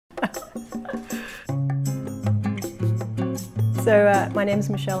My name is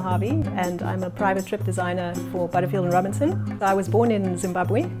Michele Harvey and I'm a private trip designer for Butterfield and Robinson. I was born in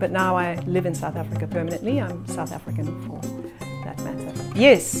Zimbabwe, but now I live in South Africa permanently. I'm South African for that matter.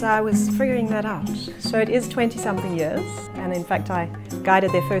 Yes, I was figuring that out. So it is 20-something years, and in fact I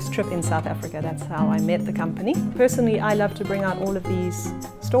guided their first trip in South Africa. That's how I met the company. Personally, I love to bring out all of these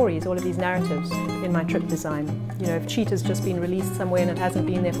stories, all of these narratives in my trip design. You know, if Cheetah's just been released somewhere and it hasn't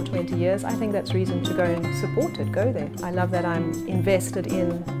been there for 20 years, I think that's reason to go and support it, go there. I love that I'm invested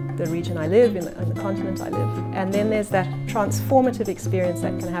in the region I live, in the continent I live. And then there's that transformative experience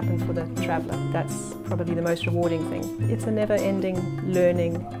that can happen for the traveller. That's probably the most rewarding thing. It's a never-ending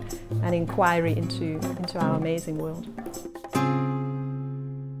learning and inquiry into our amazing world.